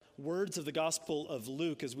words of the Gospel of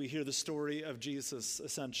Luke as we hear the story of Jesus'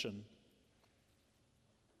 ascension.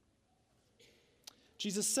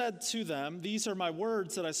 Jesus said to them, "These are my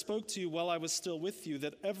words that I spoke to you while I was still with you,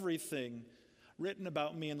 that everything written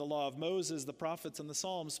about me in the law of Moses, the prophets, and the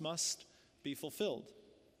Psalms must be fulfilled."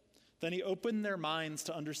 Then he opened their minds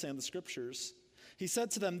to understand the Scriptures. He said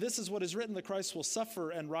to them, "This is what is written, the Christ will suffer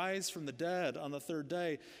and rise from the dead on the third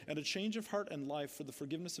day, and a change of heart and life for the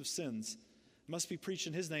forgiveness of sins must be preached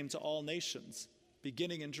in his name to all nations,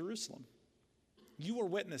 beginning in Jerusalem. You are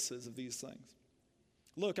witnesses of these things.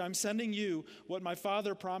 Look, I'm sending you what my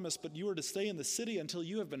Father promised, but you are to stay in the city until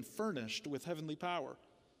you have been furnished with heavenly power."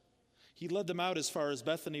 He led them out as far as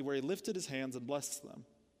Bethany, where he lifted his hands and blessed them.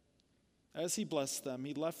 As he blessed them,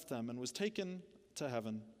 he left them and was taken to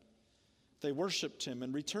heaven. They worshiped him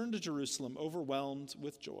and returned to Jerusalem, overwhelmed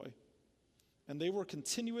with joy. And they were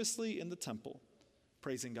continuously in the temple,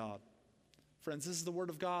 praising God. Friends, this is the word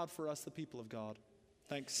of God for us, the people of God.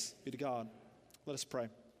 Thanks be to God. Let us pray.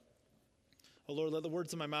 O Lord, let the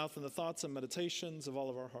words of my mouth and the thoughts and meditations of all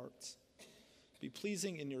of our hearts be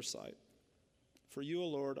pleasing in your sight. For you, O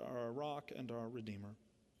Lord, are our rock and our Redeemer.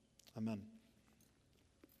 Amen.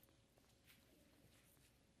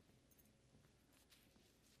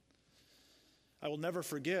 I will never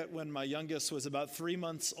forget when my youngest was about 3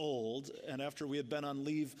 months old, and after we had been on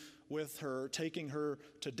leave with her, taking her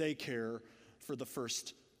to daycare for the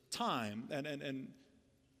first time. And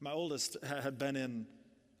my oldest had been in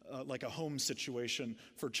like a home situation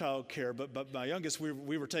for childcare, but my youngest,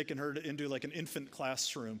 we were taking her into like an infant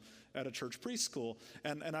classroom at a church preschool.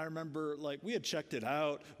 And I remember, like, we had checked it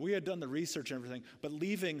out, we had done the research and everything, but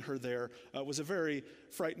leaving her there was a very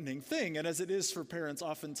frightening thing. And as it is for parents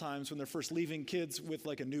oftentimes when they're first leaving kids with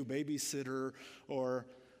like a new babysitter, or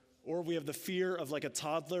we have the fear of like a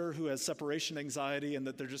toddler who has separation anxiety and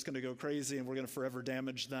that they're just going to go crazy and we're going to forever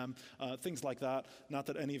damage them, things like that. Not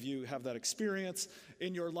that any of you have that experience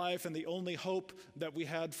in your life. And the only hope that we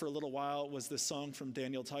had for a little while was this song from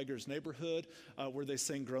Daniel Tiger's Neighborhood, where they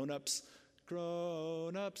sing grown-ups,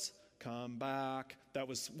 grown-ups, come back. That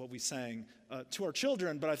was what we sang to our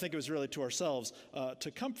children, but I think it was really to ourselves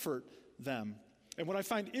to comfort them. And what I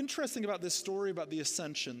find interesting about this story about the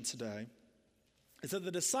ascension today is that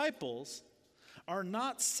the disciples are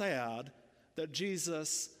not sad that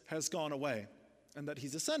Jesus has gone away and that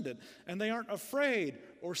he's ascended. And they aren't afraid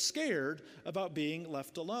or scared about being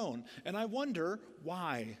left alone. And I wonder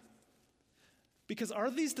why. Because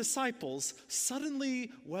are these disciples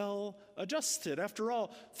suddenly well adjusted? After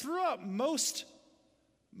all, throughout most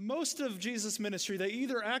of Jesus' ministry, they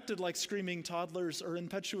either acted like screaming toddlers or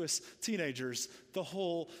impetuous teenagers the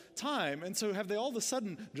whole time. And so have they all of a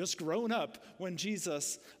sudden just grown up when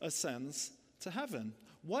Jesus ascends to heaven?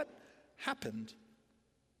 What happened?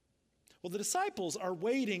 Well, the disciples are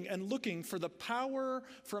waiting and looking for the power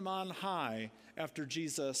from on high after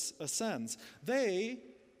Jesus ascends. They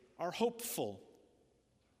are hopeful.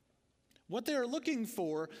 What they are looking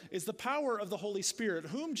for is the power of the Holy Spirit,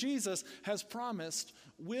 whom Jesus has promised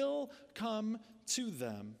will come to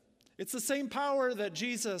them. It's the same power that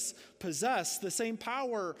Jesus possessed, the same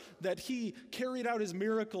power that he carried out his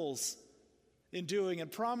miracles in doing and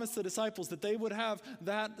promised the disciples that they would have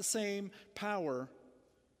that same power.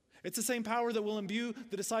 It's the same power that will imbue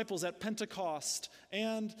the disciples at Pentecost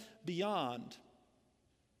and beyond.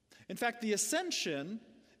 In fact, the ascension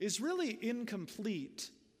is really incomplete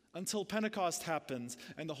until Pentecost happens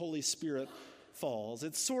and the Holy Spirit falls.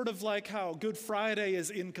 It's sort of like how Good Friday is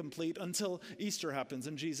incomplete until Easter happens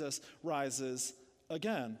and Jesus rises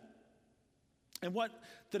again. And what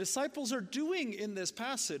the disciples are doing in this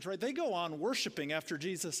passage, right? They go on worshiping after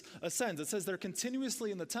Jesus ascends. It says they're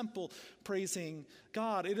continuously in the temple praising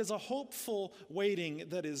God. It is a hopeful waiting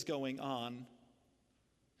that is going on.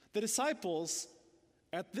 The disciples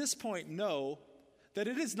at this point know that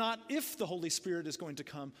it is not if the Holy Spirit is going to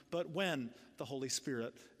come, but when the Holy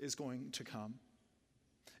Spirit is going to come.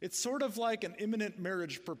 It's sort of like an imminent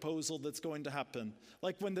marriage proposal that's going to happen.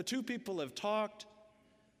 Like when the two people have talked,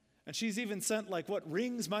 and she's even sent like what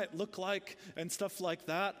rings might look like and stuff like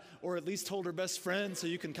that, or at least told her best friend so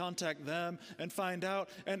you can contact them and find out.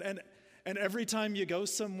 And every time you go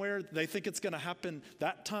somewhere, they think it's going to happen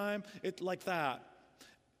that time, like that.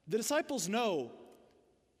 The disciples know.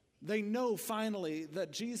 They know finally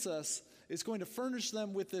that Jesus is going to furnish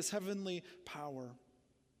them with this heavenly power.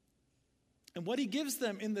 And what he gives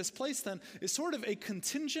them in this place then is sort of a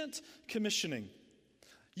contingent commissioning.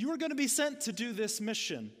 You are going to be sent to do this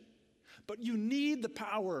mission, but you need the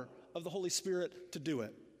power of the Holy Spirit to do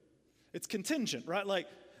it. It's contingent, right? Like,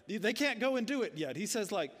 they can't go and do it yet. He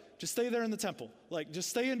says, like, Just stay there in the temple. Like,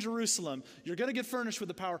 just stay in Jerusalem. You're going to get furnished with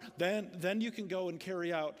the power. Then you can go and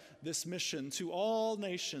carry out this mission to all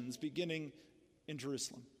nations, beginning in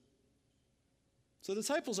Jerusalem. So the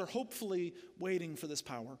disciples are hopefully waiting for this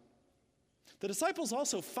power. The disciples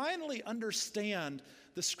also finally understand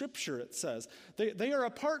the scripture, it says. They are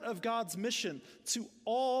a part of God's mission to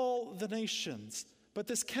all the nations. But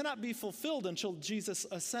this cannot be fulfilled until Jesus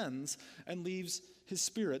ascends and leaves his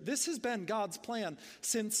Spirit. This has been God's plan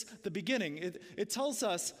since the beginning. It tells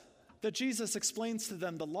us that Jesus explains to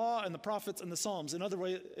them the law and the prophets and the Psalms. Another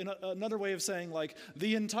way of saying, like,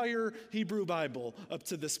 the entire Hebrew Bible up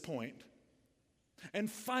to this point. And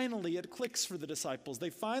finally, it clicks for the disciples. They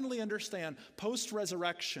finally understand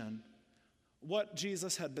post-resurrection what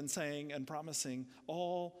Jesus had been saying and promising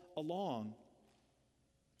all along.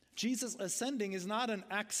 Jesus ascending is not an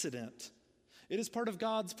accident. It is part of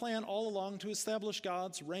God's plan all along to establish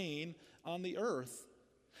God's reign on the earth.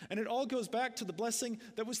 And it all goes back to the blessing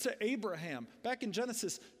that was to Abraham. Back in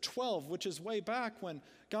Genesis 12, which is way back when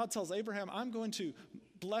God tells Abraham, I'm going to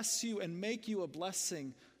bless you and make you a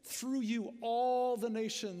blessing. Through you, all the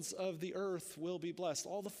nations of the earth will be blessed.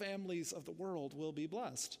 All the families of the world will be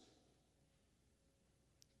blessed.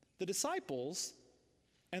 The disciples,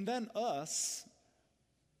 and then us,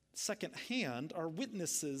 secondhand, are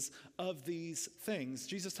witnesses of these things.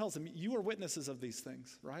 Jesus tells them, you are witnesses of these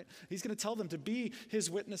things, right? He's going to tell them to be his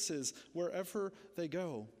witnesses wherever they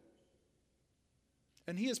go.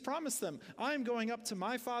 And he has promised them, I am going up to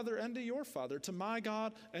my Father and to your Father, to my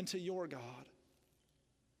God and to your God.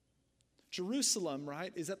 Jerusalem,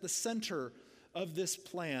 right, is at the center of this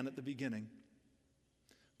plan at the beginning.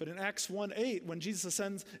 But in Acts 1:8, when Jesus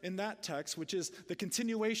ascends in that text, which is the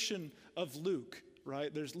continuation of Luke,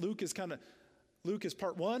 right? Luke is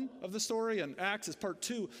part 1 of the story, and Acts is part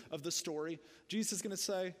 2 of the story. Jesus is going to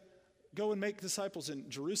say, go and make disciples in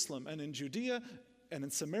Jerusalem and in Judea and in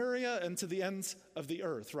Samaria and to the ends of the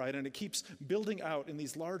earth, right? And it keeps building out in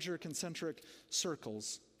these larger concentric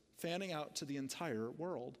circles, fanning out to the entire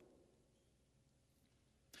world.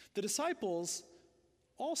 The disciples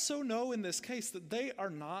also know in this case that they are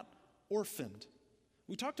not orphaned.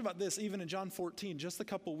 We talked about this even in John 14 just a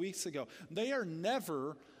couple weeks ago. They are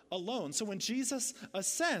never alone. So when Jesus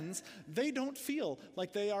ascends, they don't feel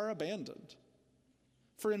like they are abandoned.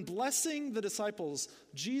 For in blessing the disciples,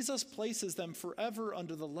 Jesus places them forever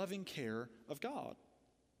under the loving care of God.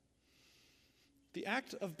 The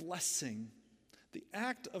act of blessing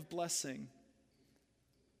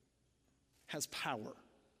has power.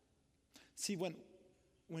 See, when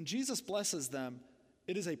Jesus blesses them,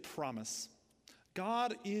 it is a promise.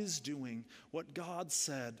 God is doing what God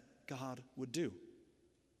said God would do.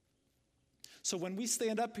 So when we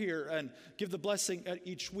stand up here and give the blessing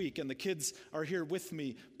each week, and the kids are here with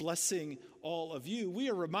me blessing all of you, we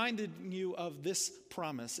are reminding you of this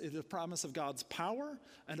promise. It is a promise of God's power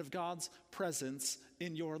and of God's presence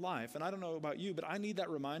in your life. And I don't know about you, but I need that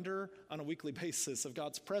reminder on a weekly basis of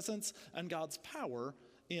God's presence and God's power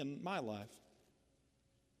in my life.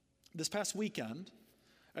 This past weekend,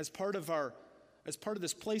 as part of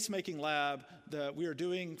this placemaking lab that we are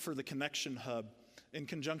doing for the Connection Hub, in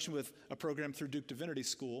conjunction with a program through Duke Divinity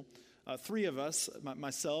School, 3 of us,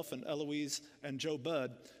 myself and Eloise and Joe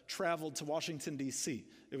Budd, traveled to Washington, D.C.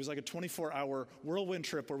 It was like a 24-hour whirlwind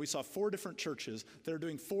trip where we saw 4 different churches that are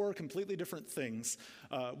doing 4 completely different things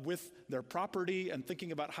with their property and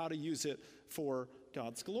thinking about how to use it for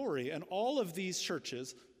God's glory. And all of these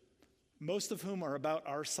churches, most of whom are about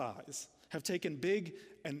our size, have taken big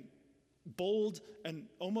and bold and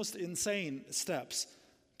almost insane steps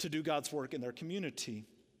to do God's work in their community.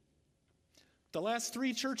 The last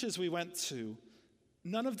 3 churches we went to,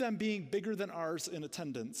 none of them being bigger than ours in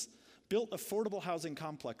attendance, built affordable housing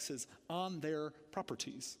complexes on their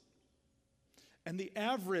properties. And the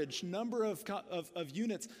average number of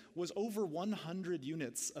units was over 100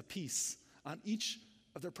 units apiece on each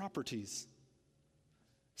of their properties.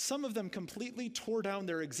 Some of them completely tore down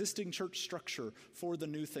their existing church structure for the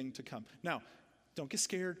new thing to come. Now, don't get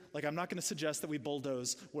scared. Like, I'm not going to suggest that we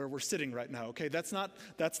bulldoze where we're sitting right now, okay? That's not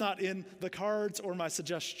in the cards or my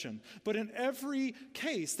suggestion. But in every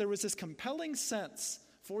case, there was this compelling sense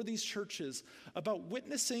for these churches about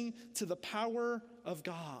witnessing to the power of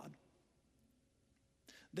God.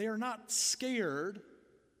 They are not scared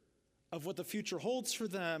of what the future holds for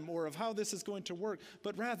them or of how this is going to work,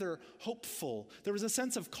 but rather hopeful. There was a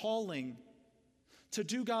sense of calling to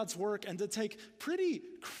do God's work and to take pretty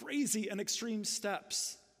crazy and extreme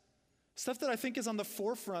steps. Stuff that I think is on the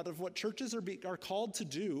forefront of what churches are called to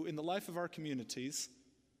do in the life of our communities.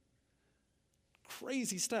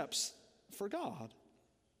 Crazy steps for God.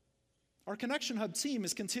 Our Connection Hub team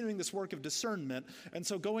is continuing this work of discernment, and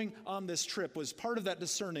so going on this trip was part of that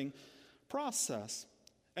discerning process.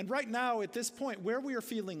 And right now, at this point, where we are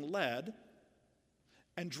feeling led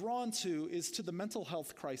and drawn to is to the mental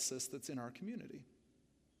health crisis that's in our community.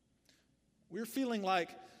 We're feeling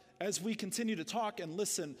like, as we continue to talk and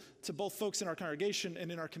listen to both folks in our congregation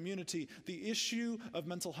and in our community, the issue of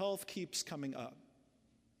mental health keeps coming up.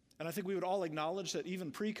 And I think we would all acknowledge that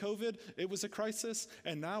even pre-COVID, it was a crisis.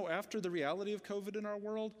 And now, after the reality of COVID in our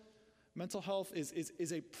world, mental health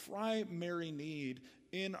is a primary need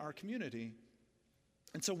in our community.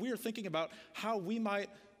 And so we are thinking about how we might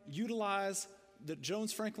utilize the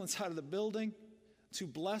Jones Franklin side of the building to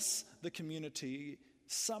bless the community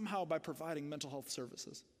somehow by providing mental health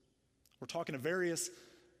services. We're talking to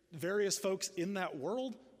various folks in that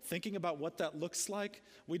world, thinking about what that looks like.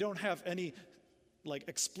 We don't have any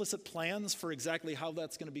explicit plans for exactly how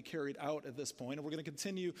that's going to be carried out at this point. And we're going to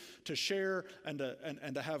continue to share and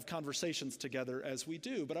to have conversations together as we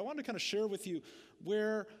do. But I want to kind of share with you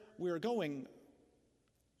where we are going.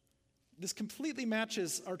 This completely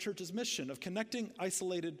matches our church's mission of connecting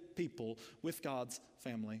isolated people with God's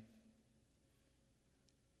family.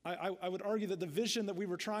 I would argue that the vision that we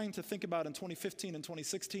were trying to think about in 2015 and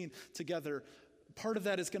 2016 together, part of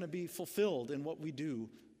that is going to be fulfilled in what we do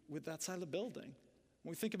with that side of the building.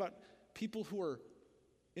 When we think about people who are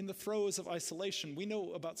in the throes of isolation, we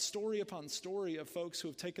know about story upon story of folks who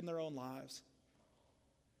have taken their own lives.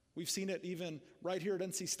 We've seen it even right here at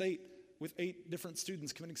NC State with 8 different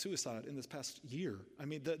students committing suicide in this past year. I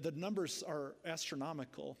mean, the numbers are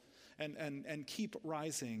astronomical and keep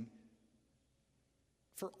rising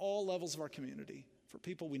for all levels of our community, for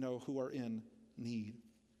people we know who are in need.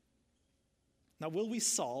 Now, will we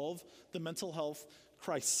solve the mental health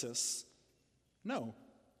crisis? No.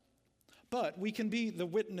 But we can be the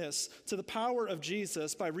witness to the power of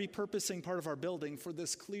Jesus by repurposing part of our building for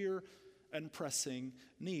this clear and pressing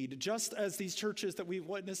need. Just as these churches that we've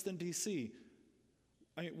witnessed in D.C.,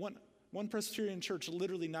 I mean, one Presbyterian church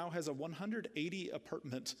literally now has a 180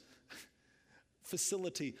 apartment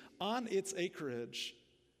facility on its acreage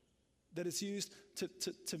that is used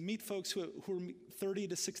to meet folks who are 30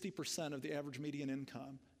 to 60% of the average median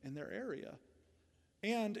income in their area.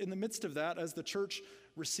 And in the midst of that, as the church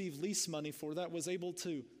received lease money for that, was able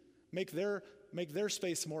to make their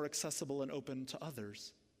space more accessible and open to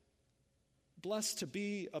others. Blessed to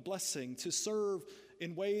be a blessing, to serve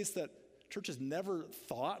in ways that churches never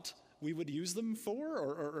thought we would use them for,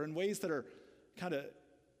 or in ways that are kind of,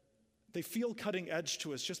 they feel cutting edge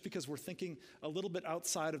to us just because we're thinking a little bit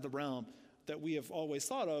outside of the realm that we have always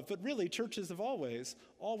thought of. But really, churches have always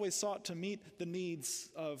sought to meet the needs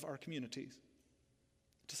of our communities.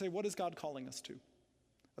 To say, what is God calling us to?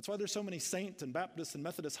 That's why there's so many Saint and Baptist and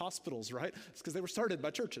Methodist hospitals, right? It's because they were started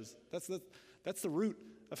by churches. That's the root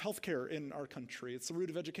of healthcare in our country. It's the root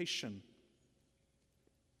of education.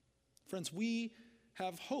 Friends, we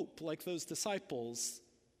have hope like those disciples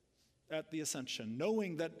at the Ascension,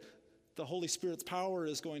 knowing that the Holy Spirit's power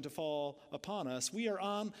is going to fall upon us. We are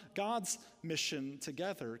on God's mission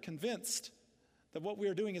together, convinced that what we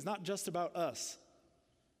are doing is not just about us.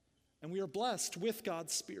 And we are blessed with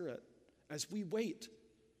God's Spirit as we wait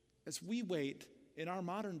in our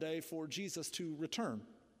modern day for Jesus to return.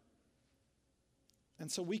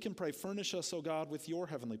 And so we can pray, furnish us, O God, with your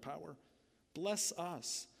heavenly power. Bless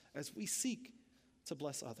us as we seek to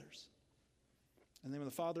bless others. In the name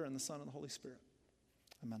of the Father, and the Son, and the Holy Spirit.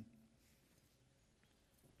 Amen.